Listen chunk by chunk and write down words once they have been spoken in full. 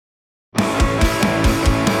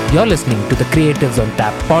You're listening to the Creatives on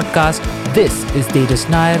Tap podcast. This is Tejas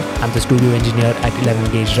Nair. I'm the studio engineer at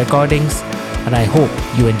 11 Gauge Recordings, and I hope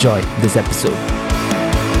you enjoy this episode.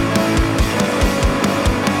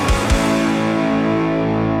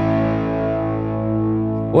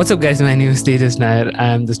 What's up, guys? My name is Tejas Nair.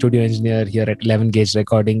 I'm the studio engineer here at 11 Gauge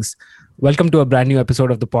Recordings. Welcome to a brand new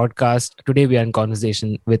episode of the podcast. Today we are in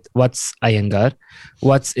conversation with Vats Iyengar.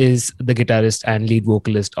 Vats is the guitarist and lead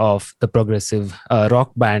vocalist of the progressive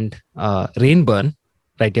rock band Rainburn,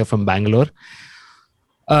 right here from Bangalore.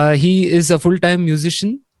 He is a full-time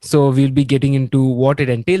musician, so we'll be getting into what it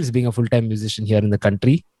entails being a full-time musician here in the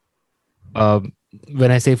country.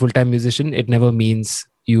 When I say full-time musician, it never means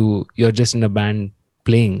you're just in a band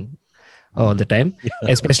playing all the time,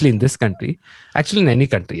 especially in this country. Actually, in any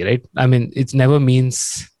country, right? I mean, it never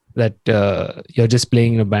means that you're just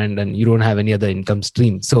playing in a band and you don't have any other income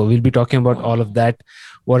stream. So we'll be talking about all of that,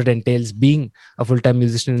 what it entails being a full-time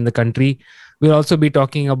musician in the country. We'll also be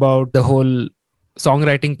talking about the whole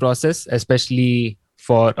songwriting process, especially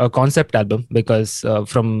for a concept album, because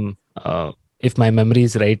if my memory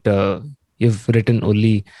is right, you've written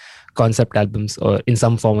only concept albums or in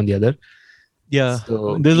some form or the other. Yeah,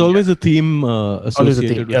 so, there's always a theme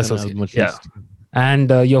associated with an album. Yeah. And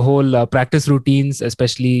your whole practice routines,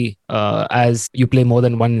 especially as you play more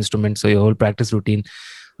than one instrument. So your whole practice routine,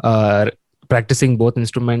 practicing both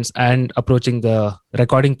instruments and approaching the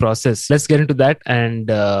recording process. Let's get into that. And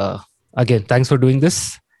again, thanks for doing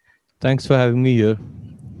this. Thanks for having me here.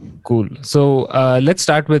 Cool. So let's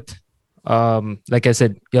start with, like I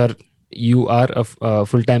said, you are a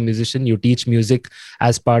full-time musician. You teach music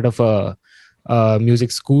as part of a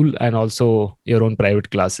music school and also your own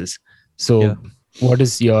private classes. So what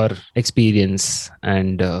is your experience?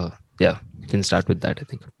 And you can start with that, I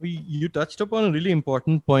think. You touched upon a really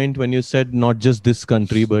important point when you said not just this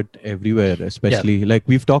country, but everywhere, especially. Like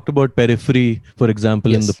we've talked about Periphery, for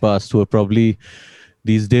example, in the past, who are probably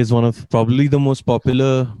these days one of probably the most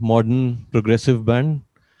popular modern progressive band.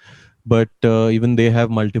 But even they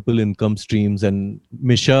have multiple income streams. And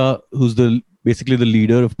Misha, who's basically the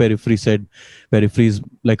leader of Periphery, said Periphery is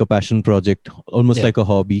like a passion project, almost like a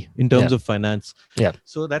hobby in terms of finance. Yeah.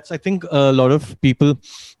 So that's, I think, a lot of people.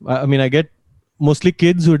 I mean, I get mostly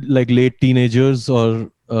kids who are like late teenagers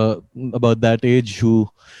or about that age who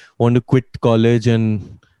want to quit college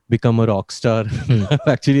and become a rock star. I've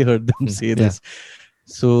actually heard them say this.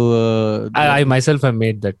 So I myself have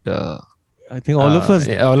made that. I think all of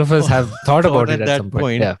us have thought about it at some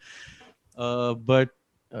point. But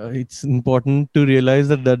it's important to realize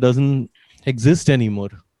that doesn't exist anymore.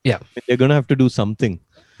 Yeah, they're gonna have to do something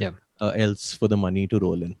else for the money to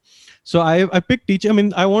roll in. So I picked teaching. I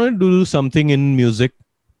mean, I wanted to do something in music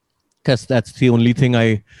because that's the only thing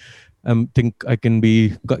I think I can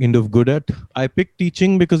be kind of good at. I picked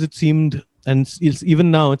teaching because it seemed, and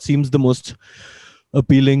even now it seems the most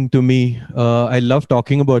appealing to me. I love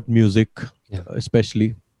talking about music,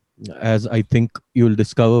 especially, as I think you'll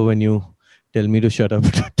discover when you tell me to shut up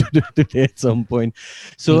today at some point.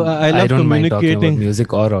 So I love don't communicating. Mind talking about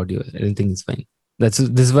music or audio. Anything is fine. This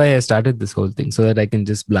is why I started this whole thing, so that I can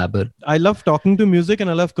just blabber. I love talking to music and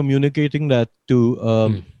I love communicating that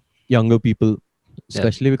to younger people,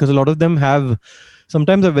 especially because a lot of them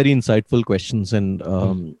sometimes have very insightful questions and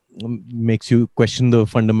makes you question the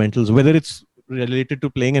fundamentals, whether it's related to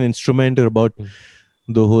playing an instrument or about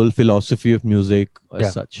the whole philosophy of music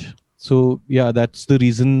as such. So that's the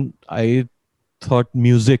reason I thought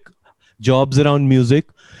jobs around music,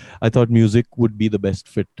 I thought music would be the best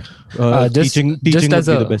fit. Teaching would be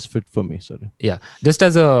the best fit for me. Sorry. Yeah. Just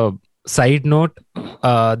as a side note,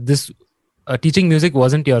 this teaching music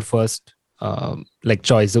wasn't your first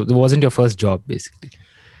choice. It wasn't your first job, basically.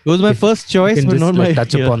 It was my first choice, but not my...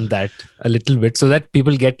 touch upon that a little bit so that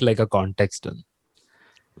people get like a context on.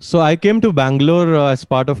 So I came to Bangalore as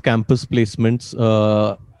part of campus placements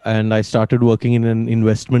and I started working in an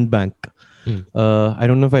investment bank. I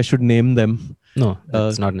don't know if I should name them. No,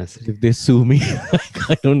 it's not necessary. If they sue me,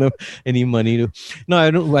 I don't have any money to... No, I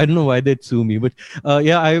don't know why they'd sue me. But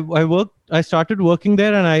I started working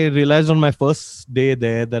there and I realized on my first day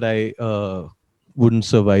there that I wouldn't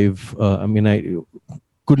survive. I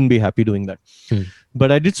couldn't be happy doing that.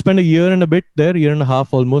 But I did spend a year and a bit there, year and a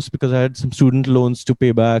half almost, because I had some student loans to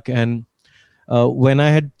pay back. And when I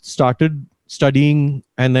had started studying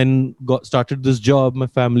and then started this job, my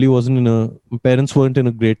parents weren't in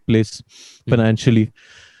a great place financially.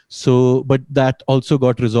 So, but that also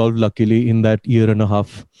got resolved luckily in that year and a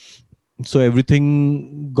half. So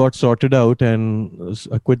everything got sorted out and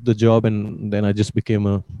I quit the job and then I just became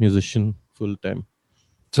a musician full time.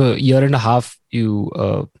 So year and a half you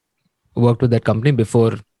worked with that company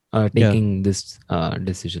before taking this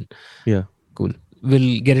decision. Yeah. Cool.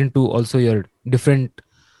 We'll get into also your different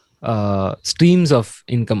streams of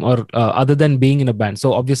income, or other than being in a band.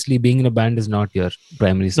 So obviously being in a band is not your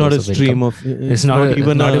primary It's not source a of stream income. of. It's not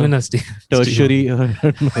even a tertiary.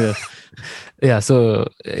 stream. Yeah, so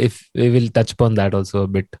if we will touch upon that also a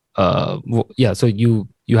bit. Yeah, so you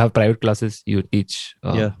have private classes, you teach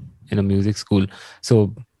in a music school.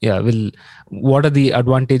 So yeah, what are the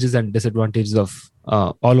advantages and disadvantages of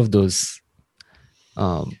all of those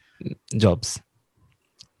jobs?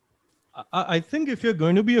 I think if you're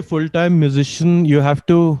going to be a full-time musician, you have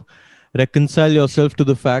to reconcile yourself to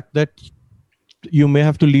the fact that you may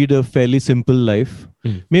have to lead a fairly simple life.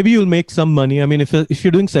 Maybe you'll make some money. I mean, if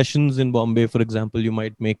you're doing sessions in Bombay, for example, you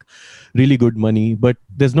might make really good money, but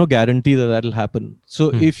there's no guarantee that that'll happen. So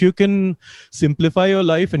if you can simplify your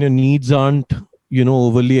life and your needs aren't,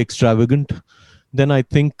 overly extravagant, then I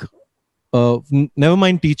think never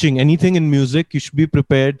mind teaching anything in music, you should be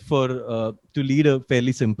prepared for to lead a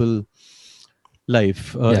fairly simple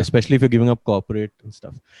life, especially if you're giving up corporate and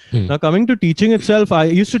stuff. Now, coming to teaching itself, I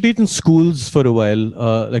used to teach in schools for a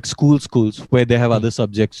while, like schools where they have other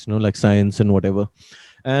subjects, like science and whatever.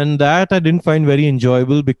 And that I didn't find very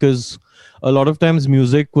enjoyable because a lot of times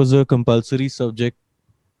music was a compulsory subject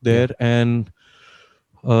there. And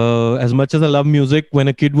as much as I love music, when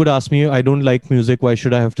a kid would ask me, I don't like music, why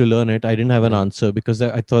should I have to learn it? I didn't have an answer because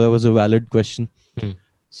I thought that was a valid question.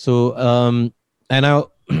 So, and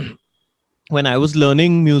when I was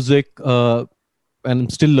learning music, and I'm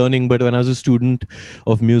still learning, but when I was a student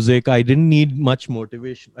of music, I didn't need much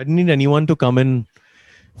motivation. I didn't need anyone to come and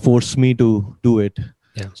force me to do it.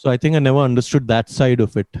 So I think I never understood that side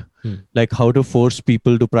of it, like how to force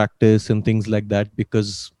people to practice and things like that.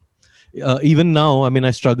 Because even now, I mean,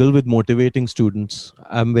 I struggle with motivating students.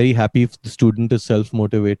 I'm very happy if the student is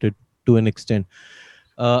self-motivated to an extent.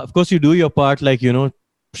 Of course, you do your part, like,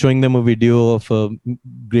 showing them a video of a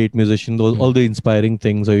great musician, all the inspiring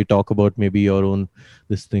things, or you talk about maybe your own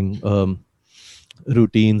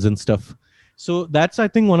routines and stuff. So that's, I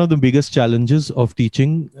think, one of the biggest challenges of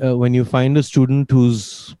teaching, when you find a student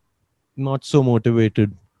who's not so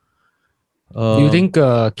motivated. Do you think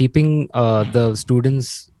keeping the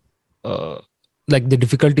students, like the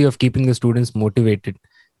difficulty of keeping the students motivated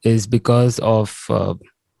is because of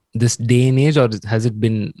this day and age, or has it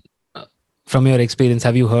been from your experience?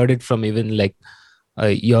 Have you heard it from even like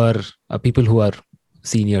your people who are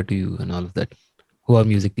senior to you and all of that, who are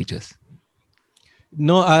music teachers?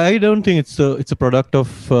 No, I don't think it's a product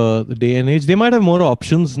of the day and age. They might have more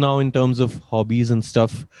options now in terms of hobbies and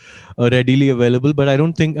stuff readily available, but I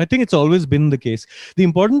think it's always been the case. The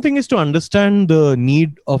important thing is to understand the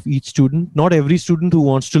need of each student. Not every student who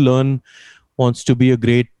wants to learn wants to be a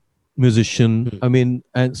great musician. I mean,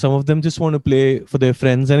 and some of them just want to play for their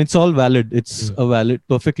friends, and it's all valid. It's a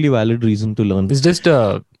perfectly valid reason to learn. It's just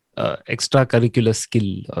a extracurricular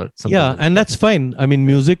skill or something. Yeah, and that's fine. I mean,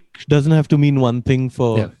 music doesn't have to mean one thing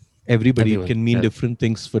for everybody. It can mean different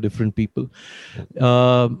things for different people.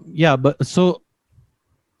 But so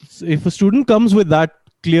if a student comes with that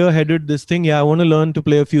clear-headed I want to learn to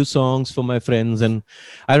play a few songs for my friends and,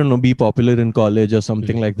 I don't know, be popular in college or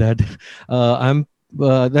something like that.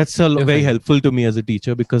 That's very helpful to me as a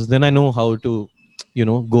teacher, because then I know how to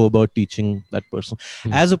go about teaching that person,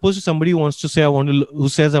 as opposed to somebody who wants to say who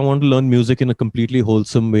says I want to learn music in a completely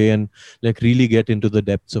wholesome way and like really get into the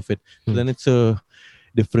depths of it. Then it's a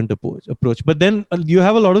different approach. But then you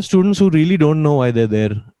have a lot of students who really don't know why they're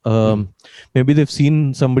there. Maybe they've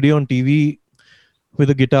seen somebody on TV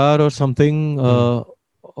with a guitar or something,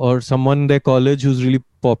 or someone in their college who's really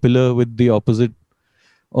popular with the opposite,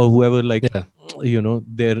 or whoever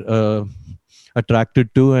they're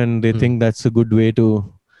attracted to, and they think that's a good way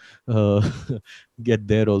to get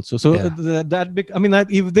there also. So if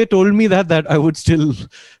they told me that I would still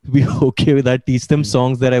be okay with that. Teach them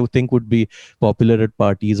songs that I would think would be popular at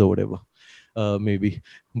parties or whatever, maybe.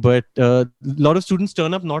 But a lot of students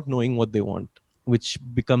turn up not knowing what they want, which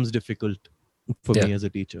becomes difficult for me as a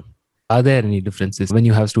teacher. Are there any differences when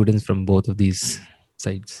you have students from both of these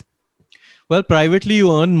sides? Well, privately you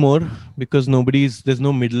earn more because there's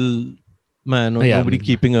no middle man or nobody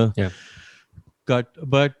keeping a cut.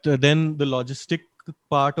 But then the logistic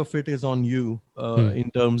part of it is on you,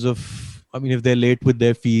 in terms of, I mean, if they're late with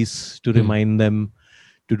their fees, to remind them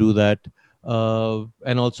to do that.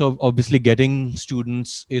 And also, obviously, getting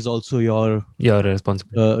students is also your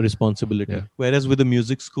responsibility. Yeah. Whereas with a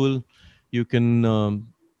music school, you can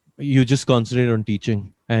you just concentrate on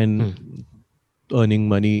teaching and earning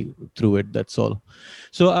money through it. That's all.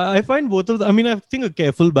 So I find both of them, I mean, I think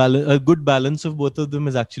a good balance of both of them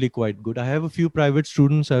is actually quite good. I have a few private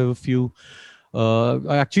students. I have a few,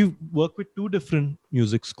 I actually work with 2 different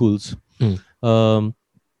music schools. Um,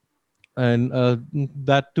 and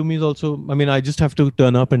that to me is also, I mean, I just have to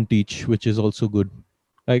turn up and teach, which is also good.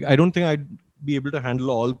 I don't think I'd be able to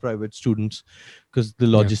handle all private students because the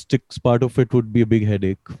logistics part of it would be a big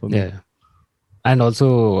headache for me. Yeah. And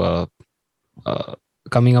also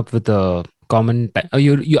coming up with a common time. Do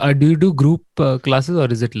you do group classes or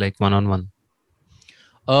is it like one-on-one?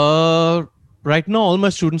 Right now, all my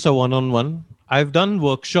students are one-on-one. I've done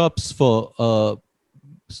workshops for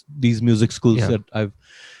these music schools that I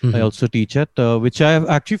also teach at, which I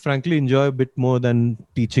actually frankly enjoy a bit more than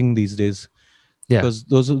teaching these days. Because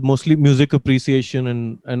those are mostly music appreciation,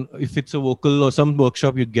 and if it's a vocal or some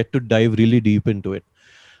workshop, you get to dive really deep into it.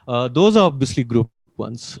 Those are obviously group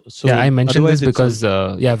ones. So I mentioned this because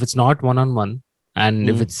if it's not one-on-one and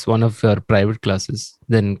if it's one of your private classes,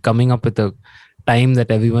 then coming up with a time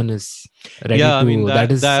that everyone is ready to,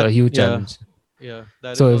 that is a huge challenge. Yeah.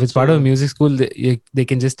 So if it's part of a music school, they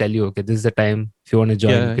can just tell you, okay, this is the time. If you want to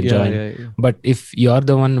join, you can join. Yeah. But if you're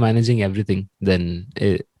the one managing everything, then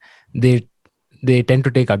they tend to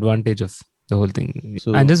take advantage of the whole thing.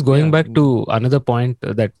 So, and just going back to another point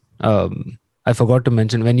that I forgot to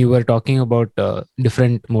mention when you were talking about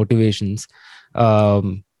different motivations.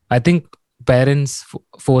 I think parents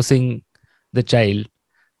forcing the child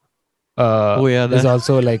is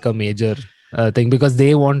also like a major thing because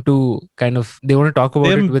they want to talk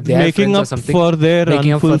about it with their friends or something. For their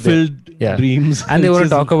unfulfilled dreams. And they want to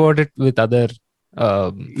talk about it with other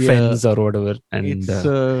friends or whatever. And it's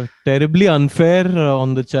terribly unfair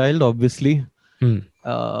on the child, obviously.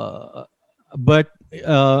 But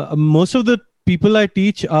most of the people I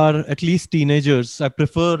teach are at least teenagers. I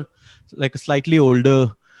prefer like a slightly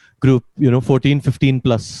older group, 14, 15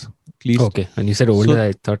 plus at least. Okay. And you said older,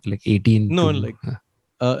 I thought like 18. No,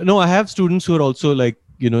 no, I have students who are also like,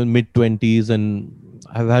 mid 20s, and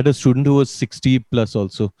I've had a student who was 60 plus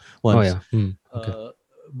also once. Okay.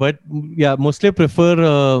 But mostly I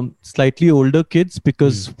prefer slightly older kids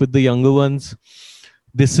because with the younger ones,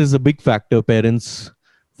 this is a big factor, parents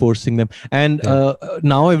forcing them. And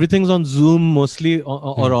now everything's on Zoom mostly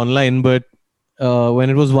or online, but when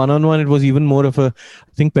it was one-on-one, it was even more of I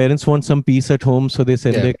think parents want some peace at home, so they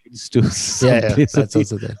send their kids to that's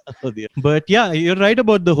also there. But you're right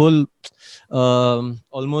about the whole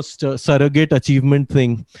almost surrogate achievement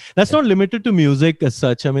thing. That's not limited to music as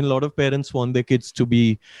such. I mean, a lot of parents want their kids to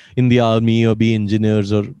be in the army or be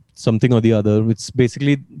engineers or something or the other. It's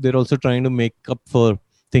basically they're also trying to make up for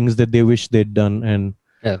things that they wish they'd done and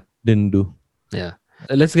didn't do. Yeah.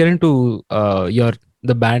 Let's get into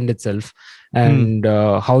the band itself and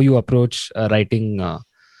how you approach writing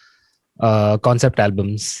concept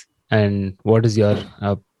albums, and what is your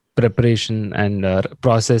preparation and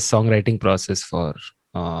songwriting process for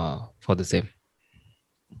the same.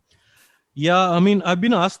 I mean, I've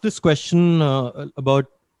been asked this question about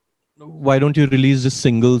why don't you release just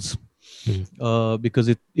singles, because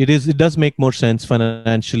it does make more sense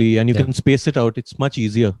financially, and you can space it out. It's much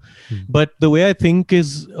easier. But the way I think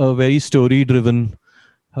is very story driven,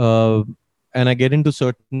 and I get into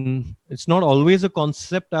it's not always a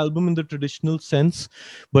concept album in the traditional sense,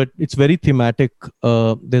 but it's very thematic.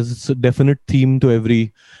 There's a definite theme to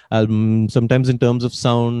every album, sometimes in terms of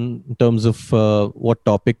sound, in terms of what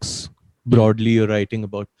topics broadly you're writing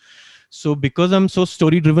about. So because I'm so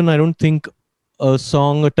story driven, I don't think a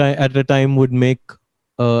song at a time would make,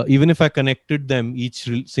 even if I connected them each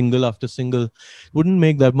single after single, wouldn't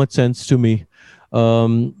make that much sense to me.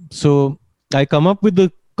 So I come up with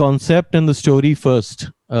the concept and the story first,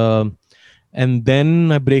 and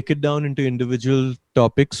then I break it down into individual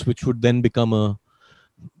topics, which would then become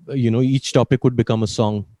each topic would become a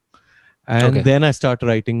song. And then I start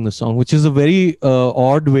writing the song, which is a very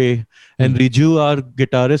odd way. And Riju, our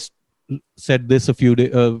guitarist, said this a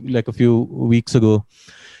few weeks ago.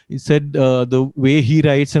 He said the way he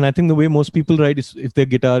writes, and I think the way most people write is, if they're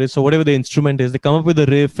guitarists or whatever the instrument is, they come up with a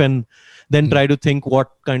riff and then try to think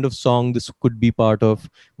what kind of song this could be part of.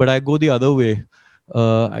 But I go the other way.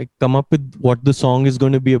 I come up with what the song is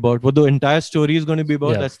going to be about, what the entire story is going to be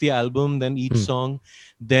about. That's the album, then each song,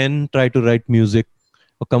 then try to write music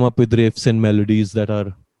or come up with riffs and melodies that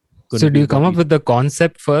are going So do you come up with the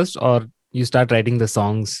concept first, or you start writing the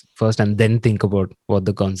songs first and then think about what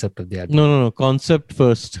the concept of the album? No. Concept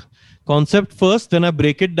first, then I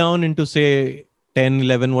break it down into, say, 10,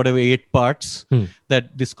 11, whatever, 8 parts,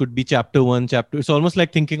 that this could be chapter 1, chapter. It's almost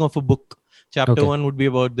like thinking of a book. Chapter 1 would be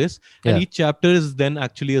about this. And each chapter is then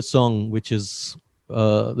actually a song, which is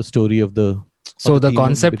the story of the. So the theme of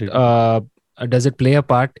concept, does it play a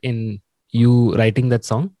part in you writing that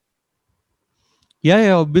song?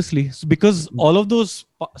 Yeah, obviously. So because all of those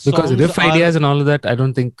Because songs riff ideas and all of that, I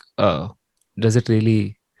don't think does it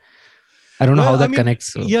really. I don't know how that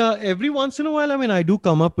connects. So. Yeah, every once in a while, I do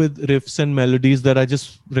come up with riffs and melodies that I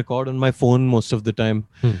just record on my phone most of the time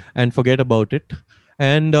and forget about it.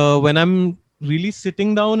 And when I'm really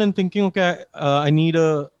sitting down and thinking, okay, I need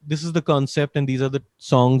this is the concept and these are the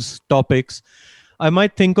songs, topics, I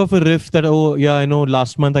might think of a riff that, oh, yeah, I know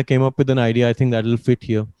last month I came up with an idea. I think that'll fit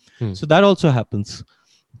here. So that also happens.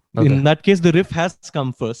 Okay. In that case, the riff has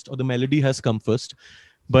come first or the melody has come first.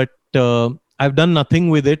 But I've done nothing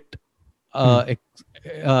with it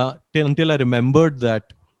until I remembered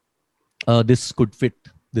that this could fit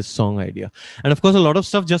this song idea. And of course, a lot of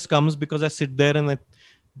stuff just comes because I sit there and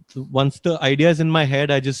once the idea is in my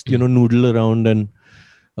head, I just noodle around and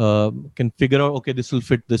can figure out, okay, this will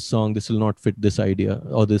fit this song, this will not fit this idea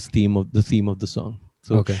or this theme of the song.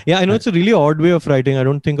 So okay. Yeah, I know it's a really odd way of writing. I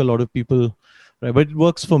don't think a lot of people, right, but it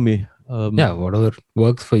works for me. Yeah, whatever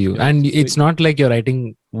works for you. Yeah, and it's not like you're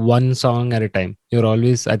writing one song at a time. You're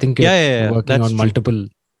always, I think you're working on multiple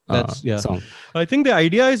songs. I think the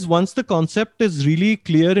idea is once the concept is really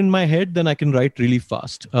clear in my head, then I can write really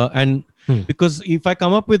fast. Because if I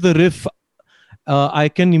come up with a riff, I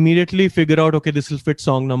can immediately figure out, okay, this will fit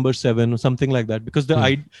song number 7 or something like that. Because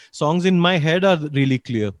the songs in my head are really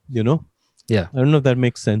clear, Yeah. I don't know if that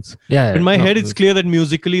makes sense. Yeah. In my head, it's clear that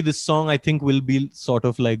musically this song, I think, will be sort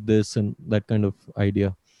of like this and that kind of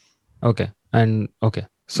idea. Okay. And okay.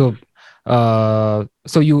 So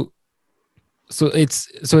you're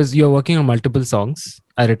working on multiple songs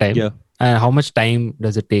at a time. Yeah. And how much time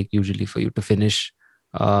does it take usually for you to finish,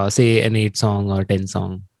 say, an 8-song or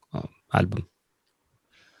 10-song album?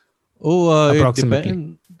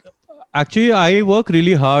 Approximately. Actually, I work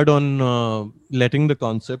really hard on letting the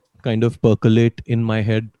concept kind of percolate in my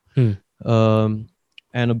head. And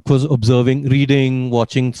of course, observing, reading,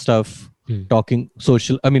 watching stuff, talking,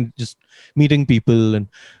 just meeting people and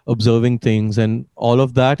observing things and all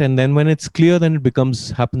of that. And then when it's clear, then it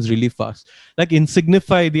happens really fast. Like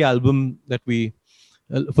Insignify, the album that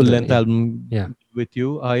full-length album with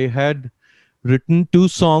you, I had written 2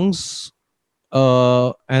 songs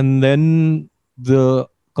and then the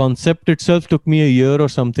concept itself took me a year or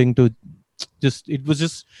something to it was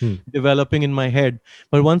just developing in my head.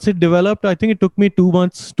 But once it developed, I think it took me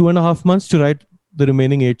 2.5 months to write the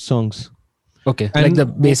remaining 8 songs. Okay. And like the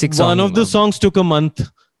basic song. One of the songs took a month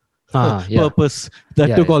purpose.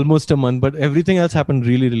 That took almost a month, but everything else happened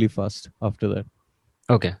really, really fast after that.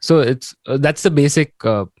 Okay. So it's that's the basic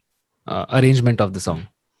arrangement of the song.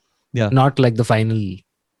 Yeah. Not like the final. It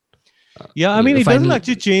doesn't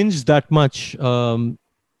actually change that much.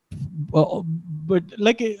 But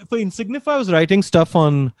like for Insignify, I was writing stuff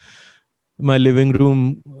on my living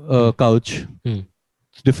room couch.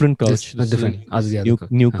 Different couch.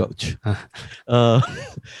 New couch.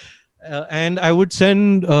 And I would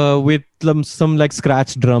send with some like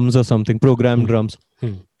scratch drums or something, programmed drums.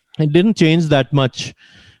 It didn't change that much.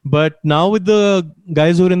 But now with the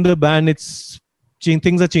guys who are in the band,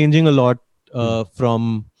 things are changing a lot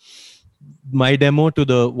from my demo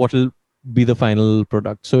to what will be the final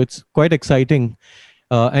product. So it's quite exciting.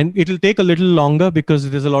 And it'll take a little longer because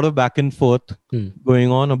there's a lot of back and forth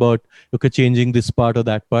going on about, okay, changing this part or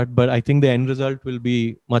that part. But I think the end result will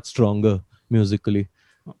be much stronger musically.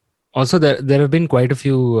 Also, there have been quite a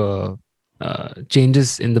few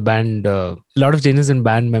changes in the band, a lot of changes in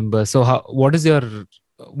band members. So what are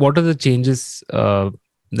the changes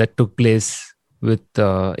that took place with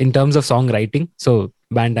in terms of songwriting? So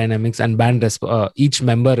band dynamics and each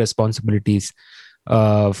member responsibilities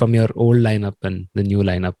from your old lineup and the new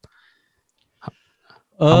lineup.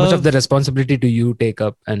 How much of the responsibility do you take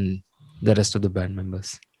up and the rest of the band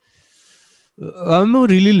members? I'm a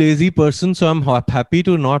really lazy person, so I'm happy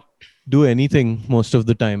to not do anything most of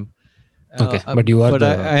the time. Okay, but you are. But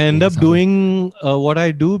I end up doing what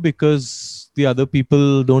I do because the other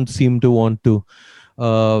people don't seem to want to.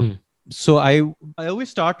 So I always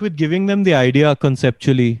start with giving them the idea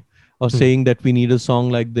conceptually or saying that we need a song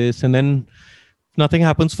like this. And then if nothing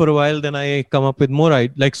happens for a while, then I come up with more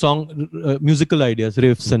musical ideas,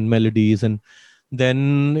 riffs and melodies. And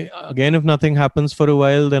then again, if nothing happens for a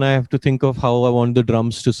while, then I have to think of how I want the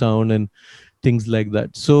drums to sound and things like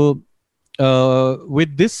that. So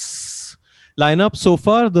with this lineup so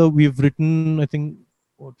far, we've written, I think,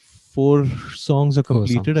 4 songs are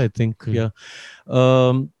completed, I think. Yeah.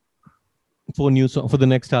 4 new songs for the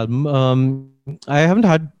next album. I haven't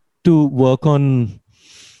had to work on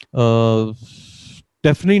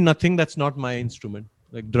definitely nothing that's not my instrument,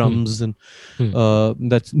 like drums and Hmm.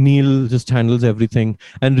 that's Neil just handles everything.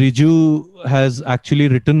 And Riju has actually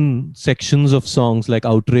written sections of songs like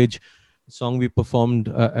Outrage, song we performed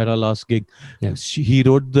at our last gig. Yeah. He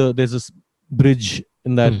wrote there's this bridge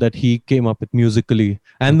in that he came up with musically,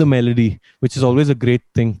 and the Okay. melody, which is always a great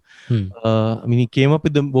thing. Hmm. I mean, he came up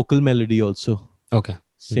with the vocal melody also, Okay.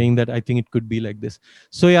 saying that I think it could be like this.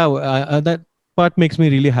 So yeah, that part makes me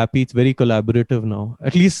really happy. It's very collaborative now.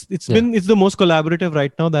 At least it's the most collaborative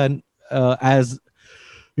right now than as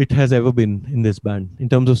it has ever been in this band in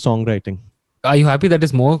terms of songwriting. Are you happy that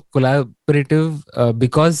it's more collaborative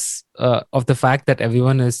because of the fact that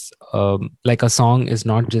everyone is like a song is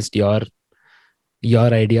not just your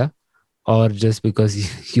idea, or just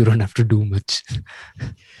because you don't have to do much?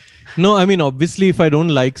 No, I mean, obviously, if I don't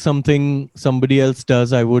like something somebody else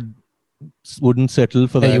does, I wouldn't settle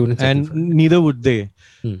for that, You wouldn't settle and for it. neither would they.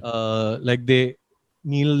 Hmm.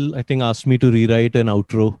 Neil, I think, asked me to rewrite an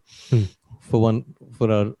outro Hmm. for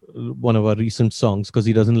one of our recent songs because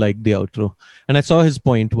he doesn't like the outro, and I saw his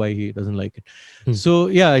point why he doesn't like it. So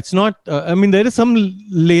yeah, it's not. I mean, there is some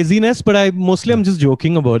laziness, but I'm just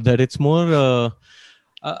joking about that. It's more.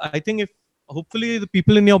 I think if hopefully the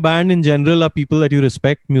people in your band in general are people that you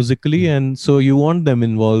respect musically, and so you want them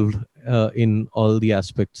involved in all the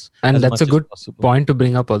aspects. And as that's much a as good possible. point to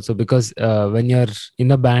bring up also, because when you're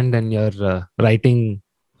in a band and you're writing,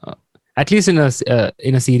 at least in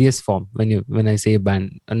a serious form, when I say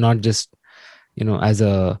band, and not just as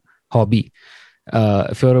a hobby,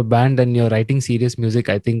 if you're a band and you're writing serious music,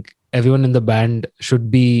 I think everyone in the band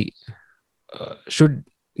should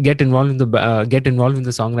get involved in the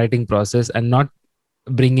songwriting process and not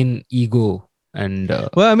bring in ego and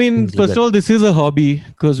Well, I mean, things like first that. of all, this is a hobby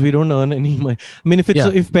because we don't earn any money. I mean, if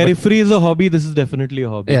But periphery is a hobby, this is definitely a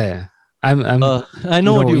hobby. yeah. I'm I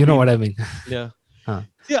know what you know mean. what I mean. Yeah. Huh.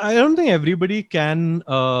 See, I don't think everybody can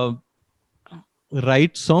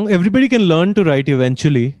write song. Everybody can learn to write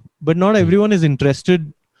eventually, but not everyone is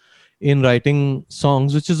interested in writing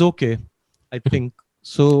songs, which is okay, I think.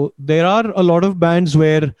 So there are a lot of bands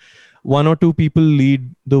where one or two people lead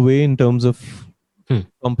the way in terms of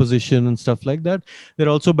composition and stuff like that. There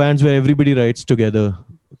are also bands where everybody writes together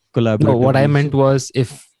collaboratively. No, what I meant was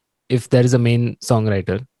if there is a main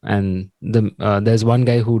songwriter and there's one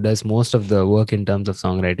guy who does most of the work in terms of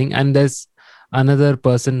songwriting, and there's another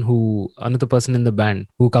person in the band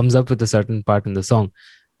who comes up with a certain part in the song.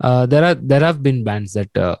 There have been bands that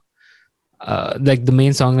like the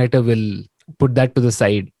main songwriter will put that to the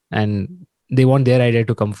side and they want their idea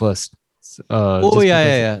to come first.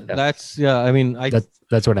 Yeah. That's I mean,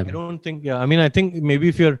 that's what I mean. I don't think. Yeah, I mean, I think maybe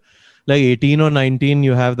if you're like 18 or 19,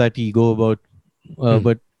 you have that ego about.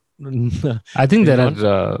 But I think there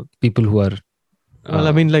are people who are. Well,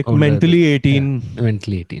 I mean, like mentally 18,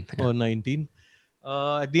 mentally 18 or 19.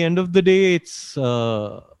 At the end of the day, it's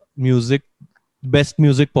music, best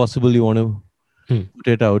music possible. You want to put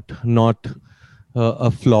it out, not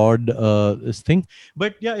a flawed this thing.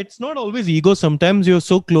 But yeah, it's not always ego. Sometimes you're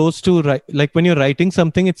so close to like when you're writing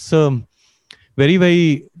something, it's very,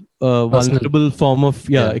 very vulnerable form of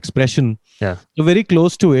expression. Yeah. So very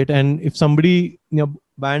close to it, and if somebody in your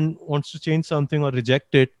band wants to change something or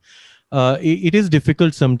reject it, it is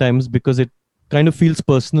difficult sometimes because it kind of feels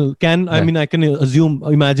personal. I mean, I can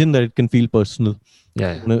imagine that it can feel personal.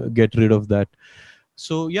 Get rid of that.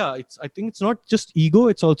 So yeah, I think it's not just ego,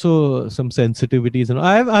 it's also some sensitivities, and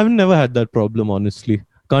I've never had that problem, honestly.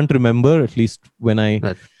 Can't remember, at least when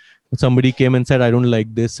somebody came and said I don't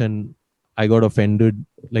like this and I got offended,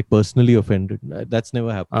 like personally offended. That's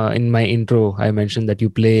never happened. In my intro, I mentioned that you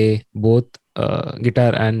play both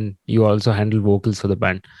guitar and you also handle vocals for the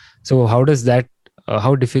band. So how does that?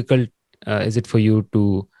 How difficult is it for you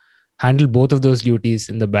to handle both of those duties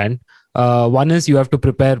in the band? One is you have to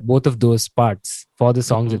prepare both of those parts for the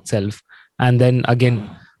songs itself, and then again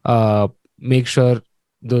make sure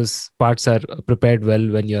those parts are prepared well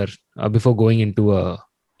when you're before going into a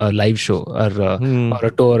live show or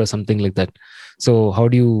a tour or something like that. So how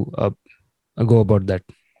do you go about that?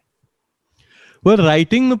 Well,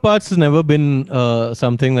 writing the parts has never been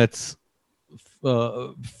something that's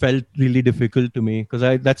felt really difficult to me,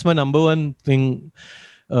 because that's my number one thing.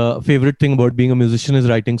 Favorite thing about being a musician is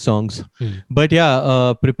writing songs. But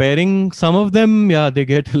yeah, preparing some of them, they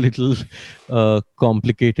get a little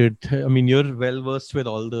complicated. I mean, you're well versed with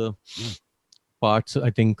all the parts, I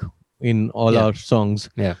think, in all our songs.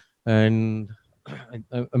 Yeah. And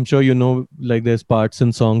I'm sure you know, like there's parts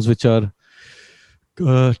in songs which are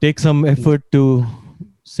take some effort to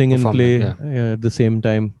sing and play at the same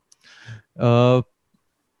time. I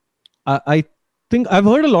think I've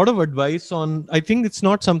heard a lot of advice on, I think it's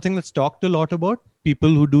not something that's talked a lot about, people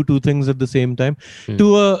who do two things at the same time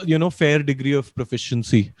to a, fair degree of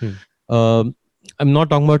proficiency. I'm not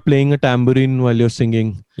talking about playing a tambourine while you're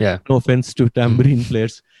singing. Yeah. No offense to tambourine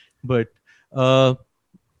players, but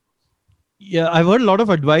yeah, I've heard a lot of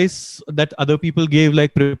advice that other people gave,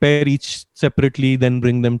 like prepare each separately, then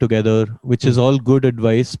bring them together, which is all good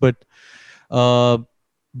advice. But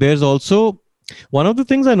there's also one of the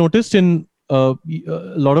things I noticed in a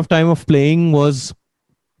lot of time of playing was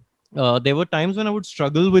there were times when I would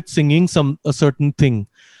struggle with singing a certain thing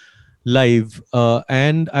live,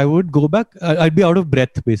 and I would go back. I'd be out of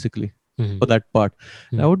breath basically for that part.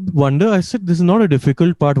 I would wonder, I said, this is not a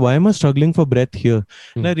difficult part. Why am I struggling for breath here?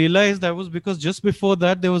 And I realized that was because just before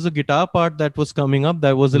that, there was a guitar part that was coming up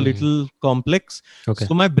that was a little complex. Okay.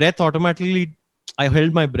 So my breath automatically, I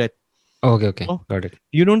held my breath. Okay. Got it.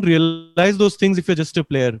 You don't realize those things if you're just a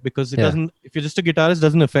player, because it doesn't, if you're just a guitarist, it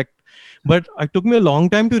doesn't affect. But it took me a long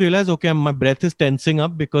time to realize, okay, my breath is tensing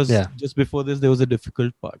up because just before this, there was a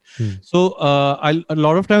difficult part. So a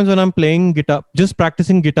lot of times when I'm playing guitar, just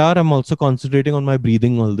practicing guitar, I'm also concentrating on my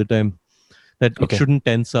breathing all the time, that it shouldn't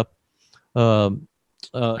tense up. And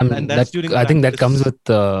that's during I think that comes with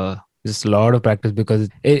just a lot of practice, because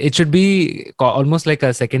it should be almost like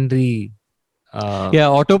a secondary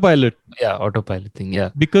autopilot. Yeah, autopilot thing.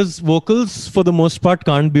 Yeah, because vocals for the most part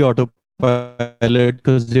can't be autopilot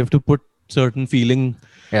because you have to put certain feeling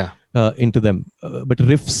into them. But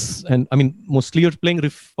riffs, and I mean, mostly you're playing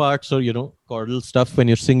riff parts or chordal stuff when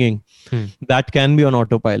you're singing. That can be on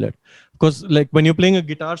autopilot. Because like when you're playing a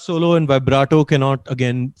guitar solo, and vibrato cannot,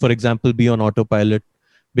 again, for example, be on autopilot,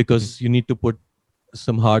 because you need to put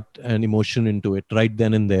some heart and emotion into it right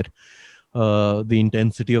then and there. The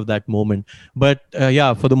intensity of that moment. But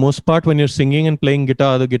for the most part, when you're singing and playing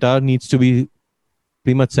guitar, the guitar needs to be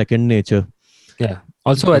pretty much second nature. Yeah.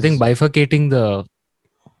 Also, I think bifurcating the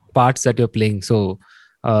parts that you're playing. So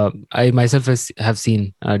I myself have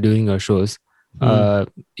seen during your shows,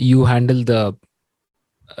 you handle the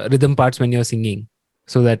rhythm parts when you're singing,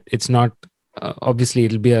 so that it's not, obviously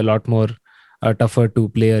it'll be a lot more tougher to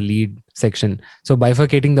play a lead section. So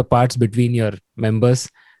bifurcating the parts between your members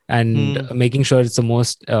and making sure it's the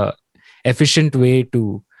most efficient way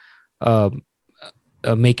to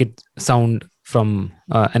make it sound from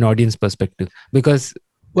an audience perspective. Because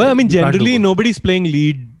I mean, generally nobody's playing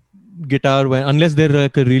lead guitar unless they're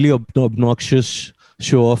like a really obnoxious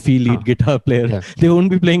show-offy lead guitar player. They won't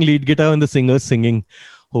be playing lead guitar when the singer's singing,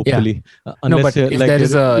 hopefully. Unless if there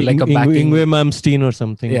is a backing, Yngwie Malmsteen or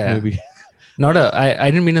something, maybe.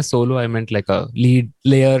 I didn't mean a solo. I meant like a lead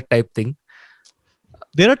layer type thing.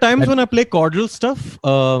 There are times when I play chordal stuff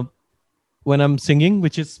when I'm singing,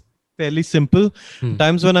 which is fairly simple.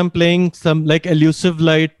 Times when I'm playing some like Elusive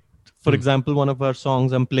Light, for example, one of our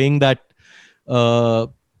songs, I'm playing that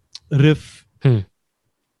riff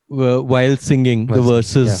while singing the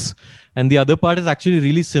verses. And the other part is actually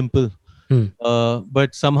really simple.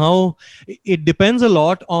 But somehow it depends a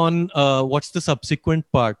lot on what's the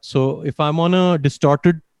subsequent part. So if I'm on a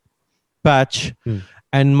distorted patch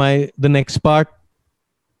and the next part,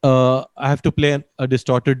 I have to play a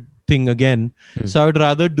distorted thing again. So I would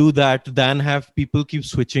rather do that than have people keep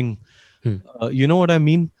switching. You know what I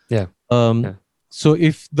mean? So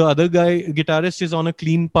if the other guitarist is on a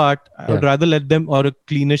clean part, I would rather let them, or a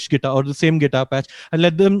cleanish guitar or the same guitar patch, and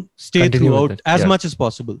let them stay throughout as much as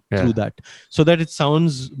possible through that, so that it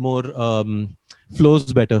sounds more,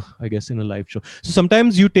 flows better, I guess, in a live show. So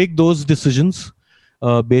sometimes you take those decisions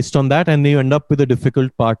based on that, and you end up with a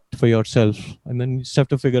difficult part for yourself, and then you just have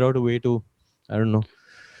to figure out a way to, I don't know,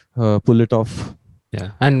 pull it off.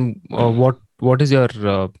 And what is your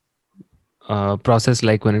process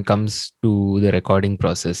like when it comes to the recording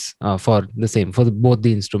process for both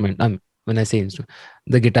the instrument? When I say instrument,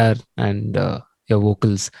 the guitar and your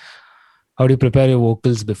vocals. How do you prepare your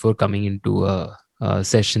vocals before coming into a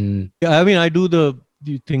session? I mean, I do the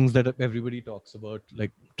things that everybody talks about, like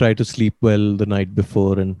try to sleep well the night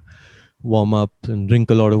before and warm up and drink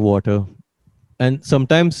a lot of water. And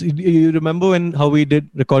sometimes you remember how we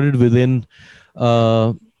recorded within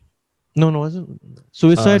Suicide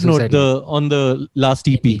Note, on the last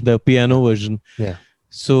EP, the piano version.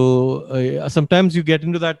 So sometimes you get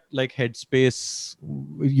into that like headspace.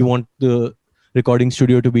 You want the recording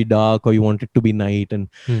studio to be dark, or you want it to be night, and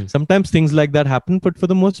sometimes things like that happen. But for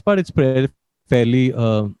the most part, it's fairly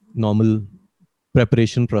normal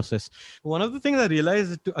preparation process. One of the things I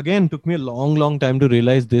realized, again, took me a long time to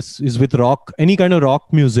realize this, is with rock, any kind of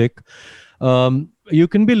rock music, you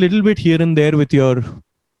can be a little bit here and there with your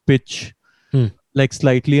pitch, like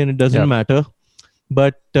slightly, and it doesn't matter.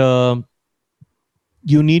 But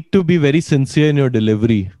you need to be very sincere in your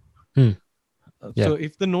delivery. Yeah. So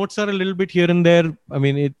if the notes are a little bit here and there, I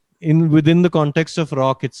mean, within the context of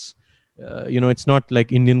rock, it's it's not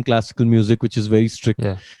like Indian classical music, which is very strict.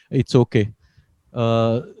 Yeah. It's okay.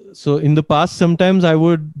 So in the past, sometimes I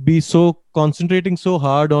would be concentrating so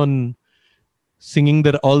hard on singing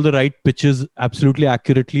all the right pitches absolutely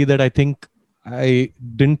accurately that I think I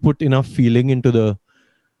didn't put enough feeling into the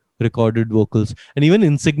recorded vocals. And even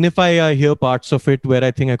in Signify, I hear parts of it where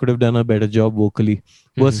I think I could have done a better job vocally,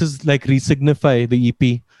 versus like Resignify, the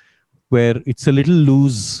EP, where it's a little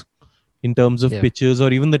loose in terms of pitches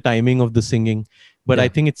or even the timing of the singing. But I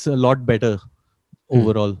think it's a lot better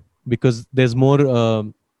overall because there's more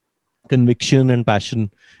conviction and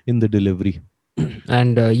passion in the delivery.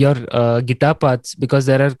 And your guitar parts, because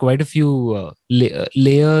there are quite a few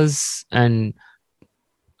layers and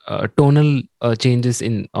tonal changes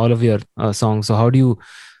in all of your songs. So how do you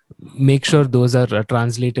make sure those are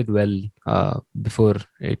translated well before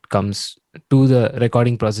it comes to the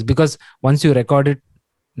recording process? Because once you record it,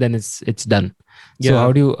 then it's done. So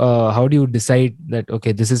how do you decide that,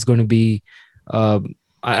 okay, this is going to be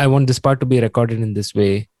I want this part to be recorded in this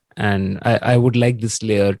way, and I would like this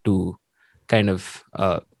layer to kind of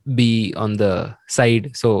be on the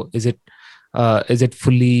side. So is it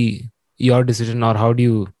fully your decision, or how do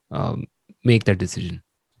you make that decision?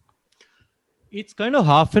 It's kind of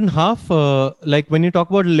half and half. Like when you talk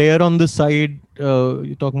about layer on the side,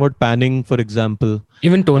 you're talking about panning, for example.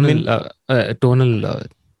 Even tonal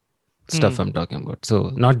stuff I'm talking about.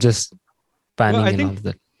 So not just panning and all of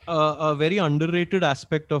that. A very underrated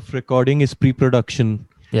aspect of recording is pre-production.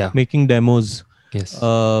 Yeah. Making demos. Yes.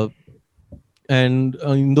 And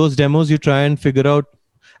in those demos, you try and figure out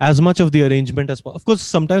as much of the arrangement as possible. Of course,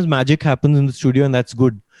 sometimes magic happens in the studio, and that's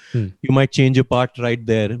good. You might change a part right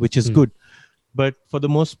there, which is good. But for the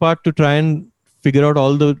most part, to try and figure out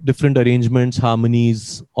all the different arrangements,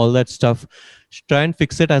 harmonies, all that stuff, try and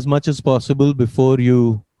fix it as much as possible before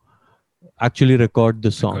you actually record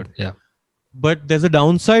the song. Yeah. But there's a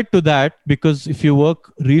downside to that, because if you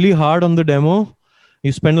work really hard on the demo,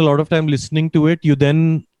 you spend a lot of time listening to it, you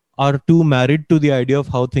then are too married to the idea of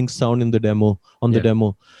how things sound in the demo, the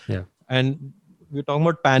demo. Yeah. And we're talking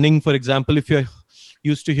about panning, for example. If you're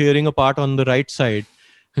used to hearing a part on the right side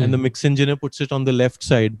and the mix engineer puts it on the left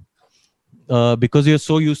side, because you're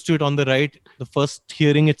so used to it on the right, the first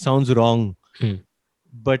hearing it sounds wrong.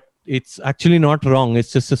 But it's actually not wrong.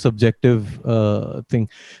 It's just a subjective thing.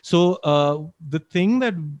 So the thing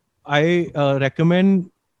that I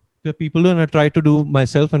recommend the people who try to do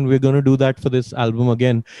myself, and we're going to do that for this album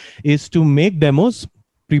again, is to make demos,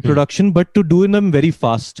 pre-production, but to do them very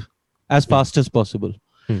fast, as fast as possible.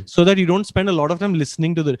 So that you don't spend a lot of time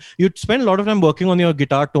listening to you spend a lot of time working on your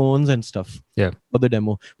guitar tones and stuff for the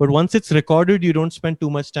demo. But once it's recorded, you don't spend too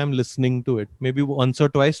much time listening to it. Maybe once or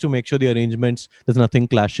twice to make sure the arrangements, there's nothing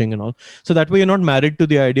clashing and all. So that way you're not married to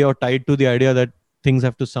the idea or tied to the idea that things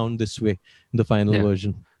have to sound this way in the final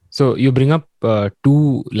version. So you bring up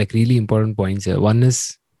two like really important points here. One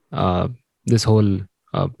is this whole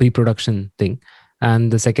pre-production thing. And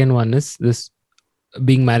the second one is this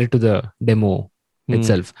being married to the demo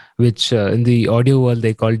itself, which in the audio world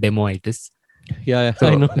they call demoitis. So,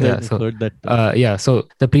 I know that. So, heard that. So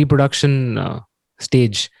the pre-production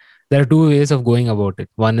stage, there are two ways of going about it.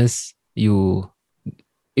 One is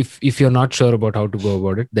if you're not sure about how to go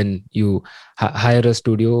about it, then you hire a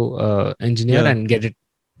studio engineer and get it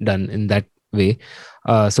done in that way.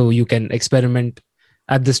 So you can experiment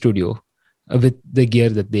at the studio with the gear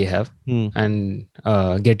that they have and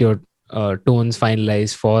get your tones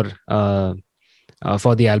finalized for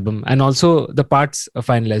the album, and also the parts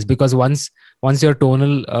finalized, because once your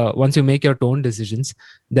tonal once you make your tone decisions,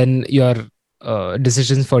 then your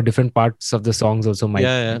decisions for different parts of the songs also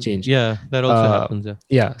might change. That also happens.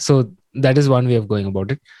 So that is one way of going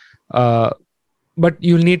about it, but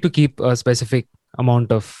you'll need to keep a specific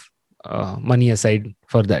amount of money aside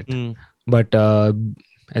for that. But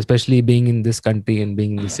especially being in this country and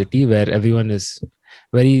being in the city where everyone is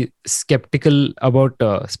very skeptical about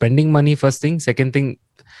spending money, first thing. Second thing,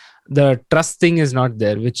 the trust thing is not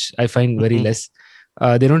there, which I find very less.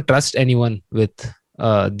 They don't trust anyone with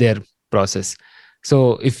their process.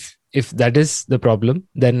 So if that is the problem,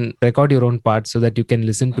 then record your own part so that you can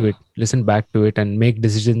listen to it, listen back to it, and make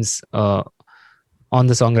decisions on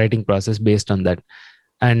the songwriting process based on that.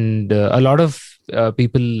 And a lot of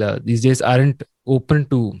people these days aren't open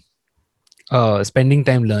to spending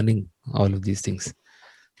time learning all of these things.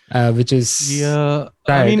 Which is I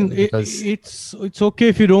mean, it's okay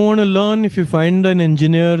if you don't want to learn. If you find an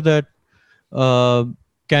engineer that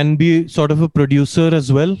can be sort of a producer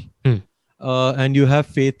as well, and you have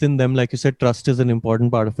faith in them, like you said, trust is an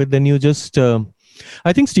important part of it, then you just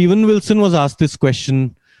I think Steven Wilson was asked this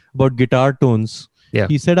question about guitar tones. Yeah.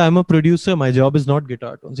 He said, I'm a producer, my job is not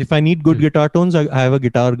guitar tones. If I need good guitar tones, I have a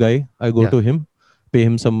guitar guy, I go to him, pay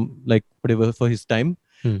him some, like, whatever for his time,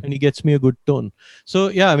 and he gets me a good tone. So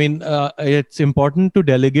yeah, I mean, it's important to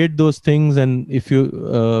delegate those things. And if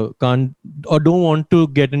you can't or don't want to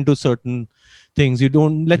get into certain things, you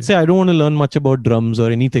don't, let's say I don't want to learn much about drums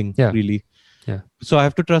or anything really. Yeah. So I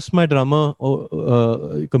have to trust my drummer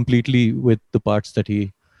completely with the parts that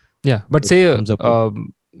he. Yeah. But say,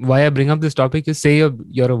 why I bring up this topic is, say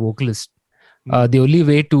you're a vocalist. The only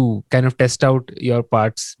way to kind of test out your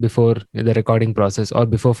parts before the recording process or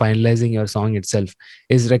before finalizing your song itself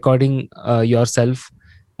is recording yourself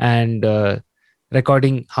and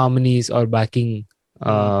recording harmonies or backing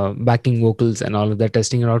vocals and all of that,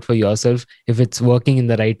 testing it out for yourself if it's working in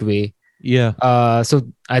the right way. Yeah. So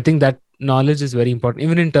I think that knowledge is very important,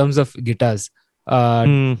 even in terms of guitars.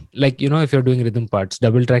 Like, if you're doing rhythm parts,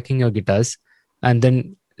 double tracking your guitars and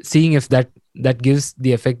then seeing if that gives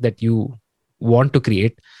the effect that you want to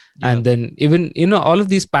create. And then even all of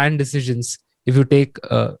these pan decisions, if you take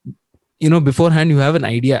beforehand, you have an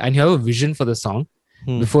idea and you have a vision for the song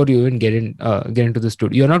before you even get into the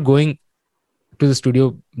studio. You're not going to the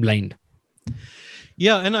studio blind.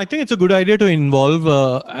 Yeah, and I think it's a good idea to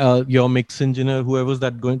involve your mix engineer, whoever's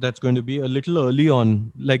that's going to be, a little early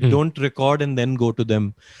on. Like, don't record and then go to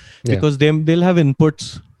them, because they'll have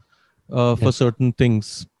inputs for certain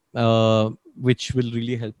things, which will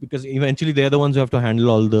really help, because eventually they're the ones who have to handle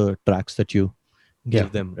all the tracks that you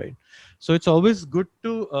give them, right? So it's always good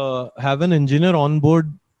to have an engineer on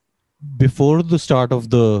board before the start of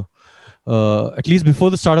the at least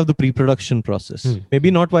before the start of the pre-production process.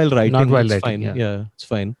 Maybe not while writing. Not while it's writing, fine. Yeah, it's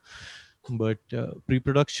fine. But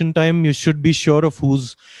pre-production time, you should be sure of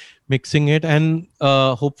who's mixing it, and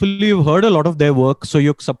hopefully you've heard a lot of their work, so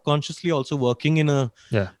you're subconsciously also working in a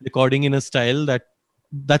recording in a style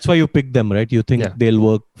that's why you pick them, right? You think they'll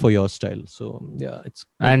work for your style. So yeah, it's.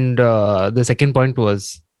 And the second point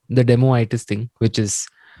was the demo-itis thing, which is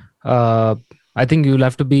I think you'll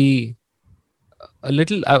have to be a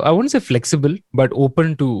little, I wouldn't say flexible, but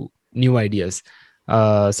open to new ideas.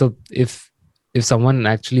 So if someone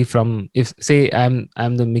actually if say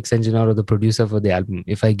I'm the mix engineer or the producer for the album,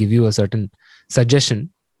 if I give you a certain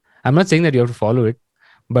suggestion, I'm not saying that you have to follow it,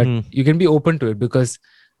 but you can be open to it, because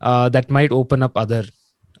that might open up other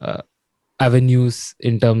avenues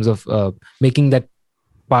in terms of making that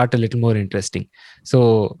part a little more interesting.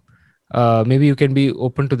 So maybe you can be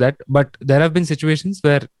open to that. But there have been situations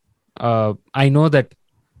where I know that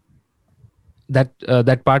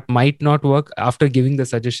part might not work after giving the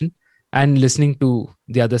suggestion and listening to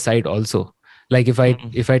the other side also. Like if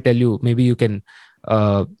I tell you, maybe you can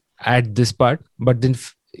add this part, but then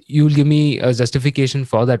you'll give me a justification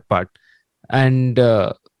for that part. And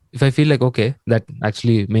if I feel like, okay, that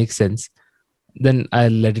actually makes sense, then I'll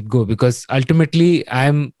let it go, because ultimately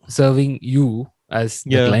I'm serving you as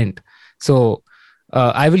the client. So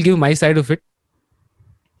I will give my side of it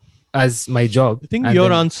as my job. I think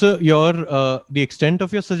your answer, the extent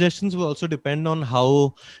of your suggestions will also depend on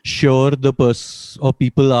how sure the person or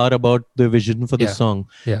people are about the vision for the song.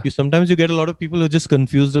 Sometimes you get a lot of people who are just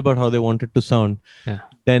confused about how they want it to sound.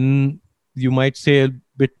 Then you might say a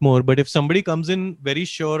bit more. But if somebody comes in very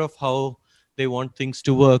sure of how they want things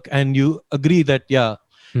to work, and you agree that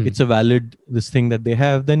it's a valid this thing that they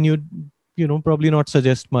have, then you probably not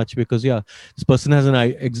suggest much, because this person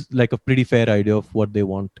has like a pretty fair idea of what they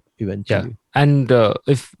want eventually. And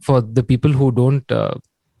if for the people who don't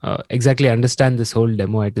exactly understand this whole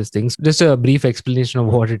demo-itis things, just a brief explanation of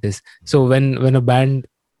what it is. So when a band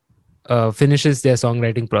finishes their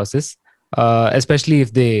songwriting process, especially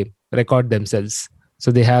if they record themselves,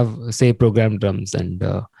 so they have, say, programmed drums and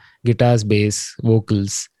guitars, bass,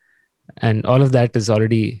 vocals, and all of that is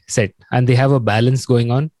already set, and they have a balance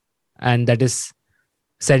going on, and that is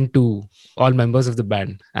sent to all members of the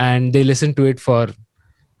band, and they listen to it for,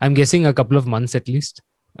 I'm guessing, a couple of months at least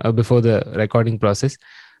before the recording process.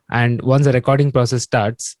 And once the recording process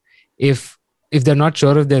starts, if they're not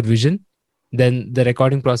sure of their vision, then the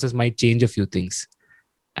recording process might change a few things,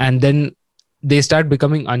 and then they start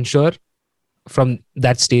becoming unsure from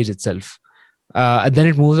that stage itself. And then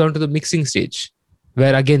it moves on to the mixing stage,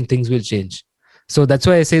 where again things will change. So that's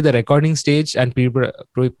why I say the recording stage and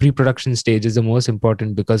pre-production stage is the most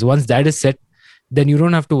important, because once that is set, then you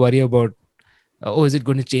don't have to worry about, is it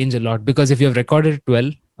going to change a lot? Because if you have recorded it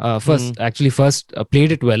well, first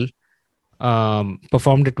played it well,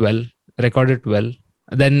 performed it well, recorded it well,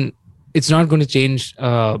 then it's not going to change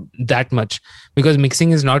that much, because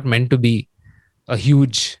mixing is not meant to be a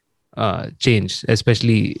huge change,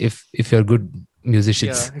 especially if you're good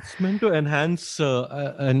musicians. Yeah, it's meant to enhance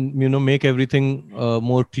and make everything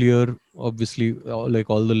more clear. Obviously, like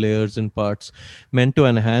all the layers and parts, meant to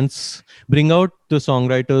enhance, bring out the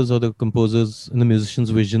songwriters or the composers and the musicians'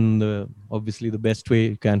 vision. Obviously, the best way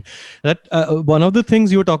you can. That one of the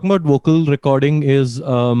things you were talking about vocal recording is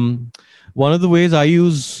one of the ways I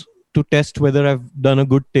use to test whether I've done a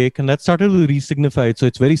good take, and that started with Resignified, so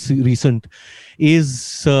it's very recent.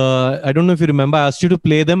 Is I don't know if you remember, I asked you to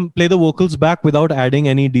play the vocals back without adding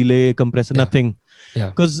any delay, compressor, nothing. Yeah.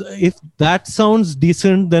 Because if that sounds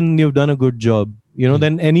decent, then you've done a good job.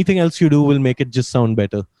 Then anything else you do will make it just sound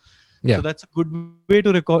better. Yeah. So that's a good way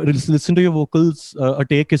to listen to your vocals. A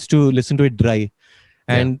take is to listen to it dry,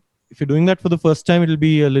 and if you're doing that for the first time, it'll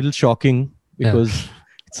be a little shocking because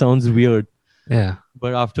it sounds weird. Yeah.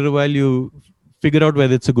 But after a while, you figure out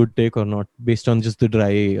whether it's a good take or not based on just the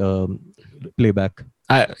dry playback.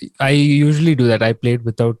 I usually do that. I played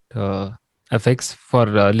without effects for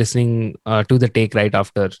listening to the take right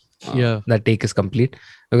after that take is complete,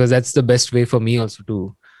 because that's the best way for me also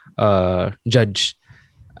to judge.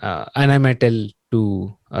 And I might tell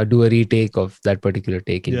to do a retake of that particular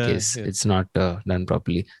take in case it's not done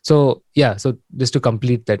properly. So just to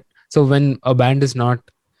complete that. So when a band is not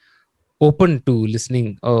open to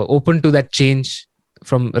listening, open to that change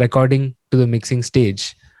from recording to the mixing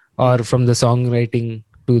stage, or from the songwriting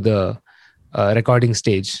to the recording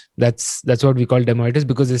stage, that's what we call demoitis,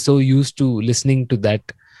 because they're so used to listening to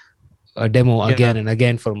that demo again and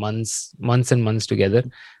again for months and months together.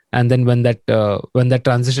 And then when that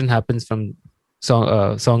transition happens from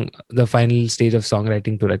the final stage of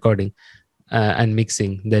songwriting to recording and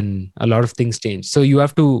mixing, then a lot of things change. So you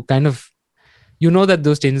have to kind of, that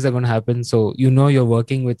those changes are going to happen. So you're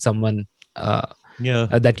working with someone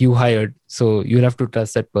that you hired. So you'll have to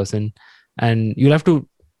trust that person, and you'll have to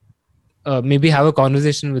maybe have a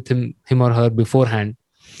conversation with him or her beforehand.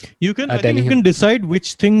 You can, I think you can decide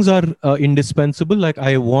which things are indispensable. Like,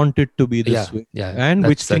 I want it to be this way, and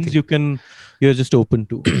which things you're just open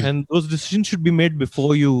to. And those decisions should be made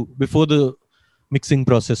before the mixing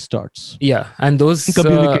process starts. Yeah, and those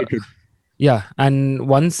communicated. And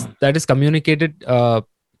once that is communicated,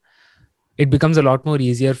 it becomes a lot more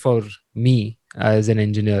easier for me as an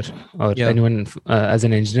engineer, or anyone as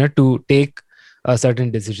an engineer, to take certain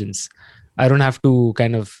decisions. I don't have to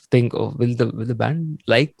kind of think, will the band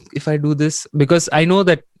like if I do this? Because I know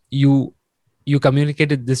that you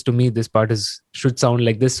communicated this to me. This part should sound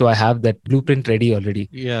like this, so I have that blueprint ready already.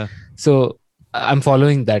 Yeah. So I'm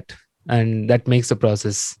following that, and that makes the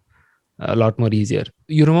process a lot more easier.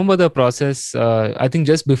 You remember the process? I think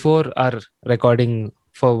just before our recording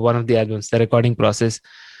for one of the albums, the recording process,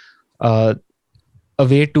 a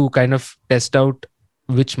way to kind of test out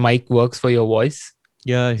which mic works for your voice.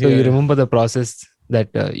 Yeah. So you remember the process that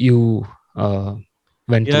you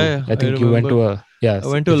went to? I think you went to a I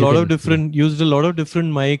went to used a lot of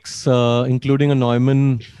different mics, including a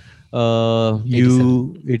Neumann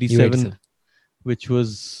U87. Which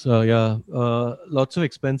was lots of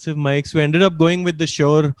expensive mics. We ended up going with the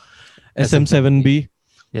Shure SM7B.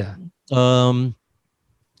 Yeah.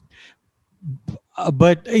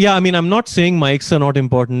 But I mean, I'm not saying mics are not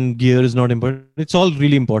important, gear is not important. It's all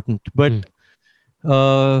really important. But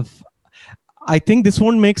I think this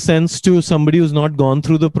won't make sense to somebody who's not gone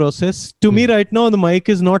through the process. To me right now, the mic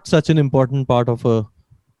is not such an important part of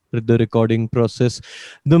the recording process.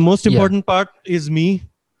 The most important part is me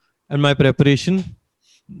and my preparation.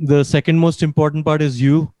 The second most important part is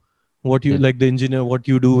what you like, the engineer, what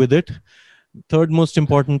you do with it. Third most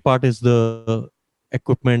important part is the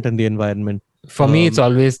equipment and the environment. For me, it's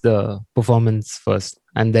always the performance first,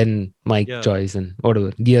 and then mic choice and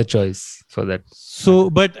whatever gear choice for that.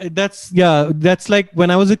 So, but that's like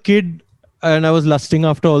when I was a kid and I was lusting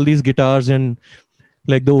after all these guitars, and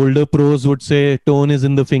like the older pros would say tone is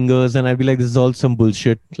in the fingers, and I'd be like, this is all some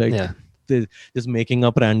bullshit. Like, just making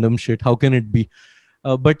up random shit. How can it be?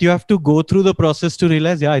 But you have to go through the process to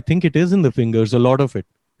realize, I think it is in the fingers, a lot of it.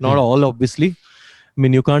 Not all, obviously. I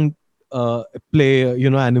mean, you can't play,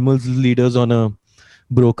 Animals leaders on a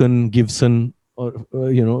broken Gibson or,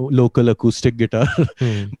 local acoustic guitar.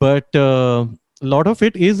 But a lot of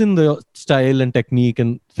it is in the style and technique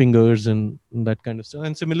and fingers and that kind of stuff.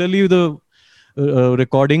 And similarly, the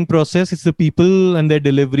recording process, it's the people and their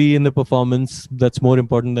delivery and the performance that's more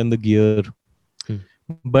important than the gear.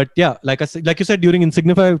 But like you said, during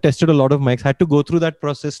Insignify, I've tested a lot of mics. Had to go through that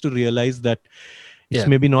process to realize that it's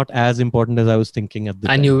maybe not as important as I was thinking at the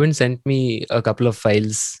time. And you even sent me a couple of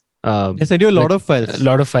files. I sent you a lot of files. A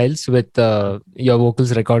lot of files with your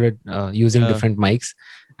vocals recorded using different mics.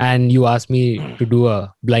 and you asked me to do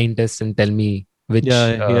a blind test and tell me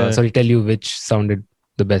tell you which sounded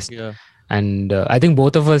the best. Yeah. And I think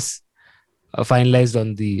both of us finalized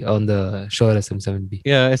on the Shure SM7B.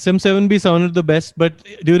 Yeah, SM7B sounded the best, but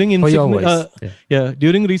during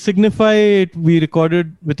during Resignify, we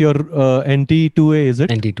recorded with your NT2A, is it?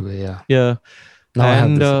 NT2A, yeah. Yeah. Now I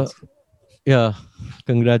have the yeah,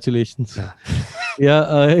 congratulations.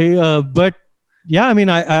 Yeah. But yeah, I mean,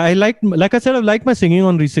 I like I said, I like my singing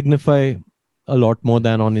on Resignify a lot more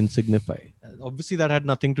than on Insignify. Obviously, that had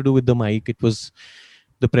nothing to do with the mic. It was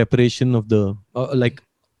the preparation of the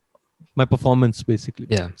my performance, basically.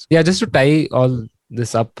 Yeah. Just to tie all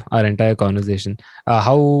this up, our entire conversation,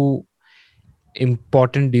 how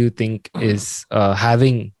important do you think is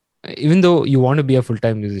having, even though you want to be a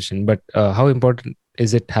full-time musician, but how important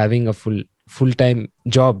is it having a full-time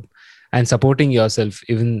job and supporting yourself?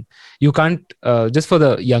 Even you can't, just for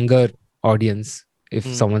the younger audience, if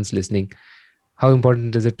someone's listening, how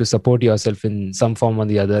important is it to support yourself in some form or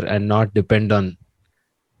the other and not depend on,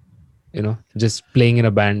 just playing in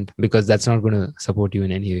a band, because that's not going to support you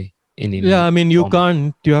in any way. I mean, you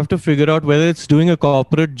can't. You have to figure out whether it's doing a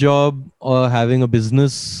corporate job or having a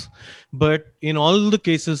business. But in all the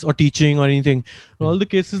cases, or teaching or anything, in all the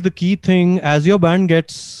cases, the key thing, as your band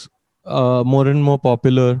gets more and more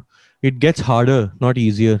popular, it gets harder, not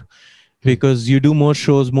easier, because you do more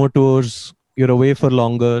shows, more tours, you're away for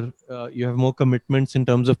longer, you have more commitments in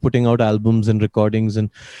terms of putting out albums and recordings. And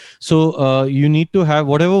so you need to have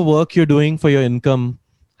whatever work you're doing for your income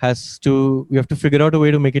you have to figure out a way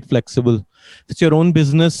to make it flexible. If it's your own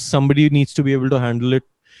business, somebody needs to be able to handle it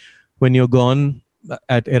when you're gone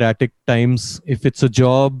at erratic times. If it's a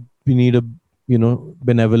job, you need a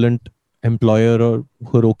benevolent employer or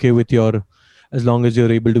who are okay with as long as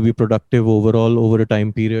you're able to be productive overall over a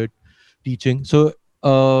time period teaching. So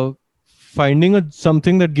finding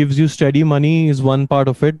something that gives you steady money is one part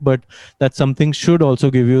of it, but that something should also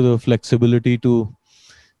give you the flexibility to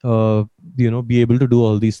be able to do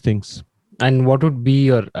all these things. And what would be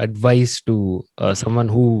your advice to someone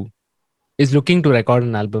who is looking to record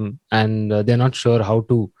an album and they're not sure how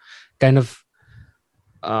to kind of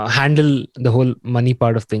handle the whole money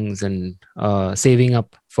part of things and saving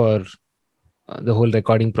up for the whole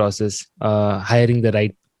recording process, hiring the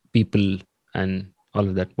right people and all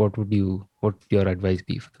of that? What would your advice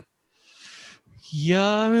be for them?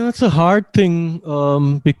 Yeah, I mean, that's a hard thing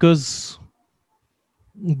because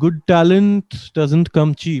good talent doesn't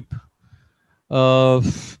come cheap,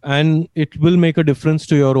 and it will make a difference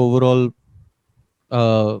to your overall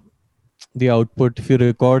the output if you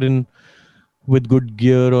record with good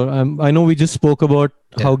gear. Or I know we just spoke about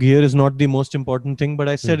how gear is not the most important thing, but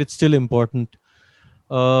I said it's still important.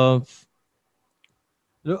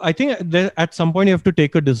 I think at some point you have to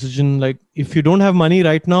take a decision. Like, if you don't have money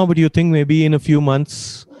right now, but you think maybe in a few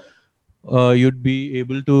months you'd be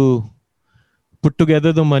able to put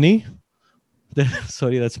together the money.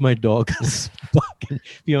 Sorry, that's my dog.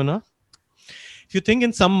 Fiona. If you think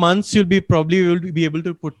in some months you'll be able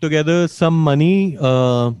to put together some money,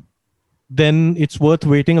 then it's worth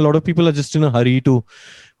waiting. A lot of people are just in a hurry to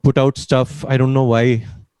put out stuff. I don't know why.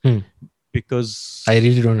 Because I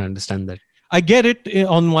really don't understand that. I get it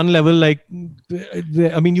on one level. Like,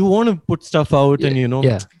 I mean, you want to put stuff out, and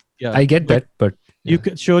I get that, but you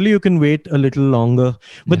can wait a little longer.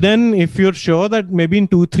 But then if you're sure that maybe in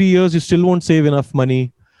 2-3 years you still won't save enough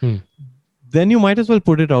money, then you might as well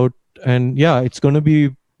put it out. And it's going to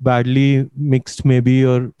be badly mixed maybe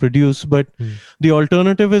or produced, but the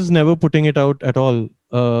alternative is never putting it out at all,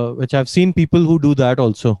 which I've seen people who do that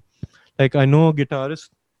also. Like, I know a guitarist,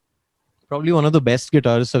 probably one of the best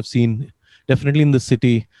guitarists I've seen, definitely in the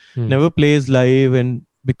city, never plays live, and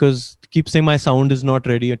because keeps saying my sound is not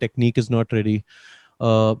ready, a technique is not ready.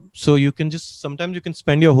 So sometimes you can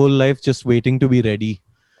spend your whole life just waiting to be ready.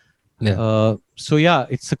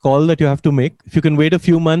 It's a call that you have to make. If you can wait a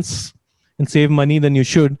few months and save money, then you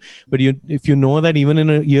should. But if you know that even in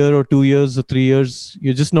a year or 2 years or 3 years,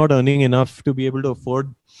 you're just not earning enough to be able to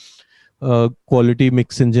afford quality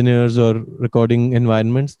mix engineers or recording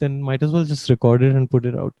environments, then might as well just record it and put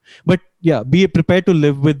it out. But be prepared to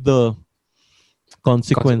live with the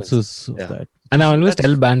consequences of that. And I always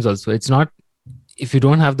tell bands also, it's not, if you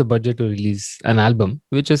don't have the budget to release an album,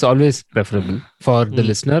 which is always preferable for the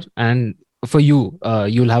listener and for you,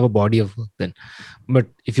 you'll have a body of work then. But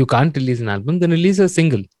if you can't release an album, then release a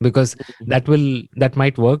single, because that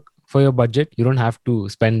might work for your budget. You don't have to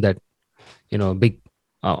spend that big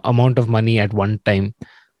amount of money at one time,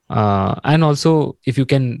 and also if you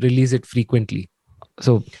can release it frequently.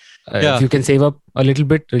 So If you can save up a little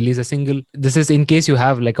bit, release a single. This is in case you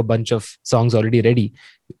have like a bunch of songs already ready,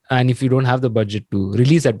 and if you don't have the budget to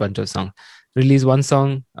release that bunch of songs, release one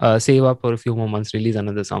song, save up for a few more months, release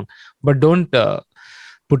another song, but don't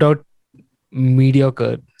put out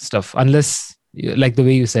mediocre stuff unless, like the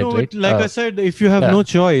way you said, right? Like I said, if you have no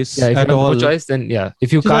choice if at you have all, no choice, then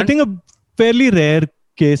if you can't, I think a fairly rare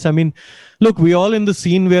case. I mean, look, we all in the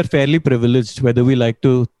scene, we are fairly privileged, whether we like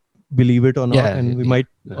to believe it or not, and we might,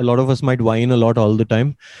 a lot of us might whine a lot all the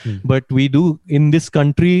time, but we do in this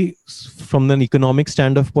country, from an economic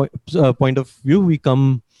point of view, we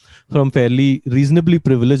come from fairly reasonably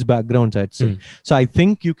privileged backgrounds, I'd say. So I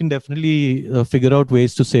think you can definitely figure out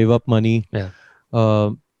ways to save up money.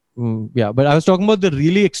 But I was talking about the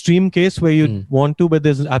really extreme case where you want to, but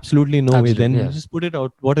there's absolutely no way. Then you just put it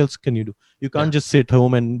out. What else can you do? You can't just sit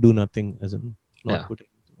home and do nothing, as in not put it.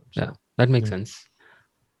 So, that makes sense.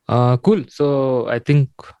 Cool. So I think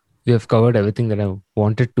we have covered everything that I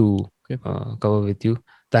wanted to cover with you.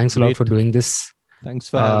 Thanks a lot for doing this. Thanks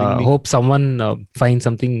for having me. Hope someone finds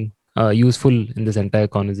something useful in this entire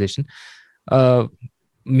conversation.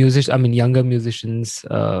 Younger musicians,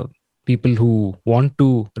 people who want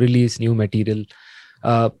to release new material,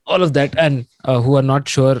 all of that, and who are not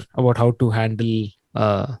sure about how to handle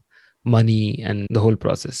money and the whole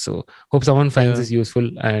process. So hope someone finds this useful,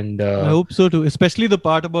 and I hope so too, especially the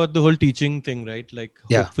part about the whole teaching thing, right? Like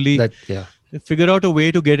hopefully figure out a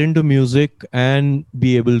way to get into music and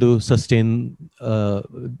be able to sustain a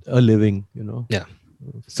living,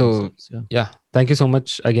 So thank you so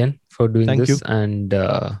much again for doing this. You. And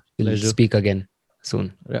we'll speak again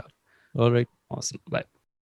soon. All right. Awesome. Bye.